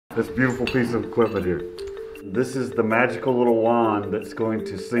This beautiful piece of equipment here. This is the magical little wand that's going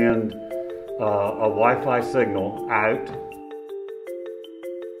to send a Wi-Fi signal out.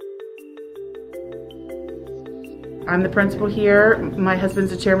 I'm the principal here. My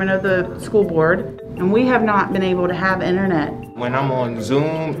husband's the chairman of the school board, and we have not been able to have internet. When I'm on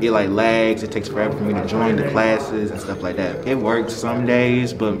Zoom, it like lags. It takes forever for me to join the classes and stuff like that. It works some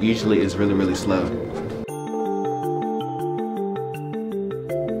days, but usually it's really, really slow.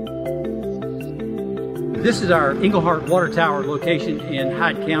 This is our Englehart Water Tower location in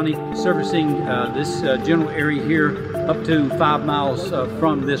Hyde County, servicing this general area here up to 5 miles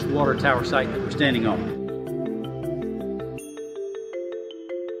from this water tower site that we're standing on.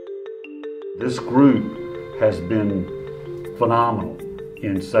 This group has been phenomenal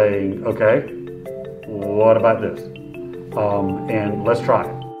in saying, okay, what about this? And let's try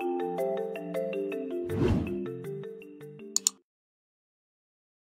it.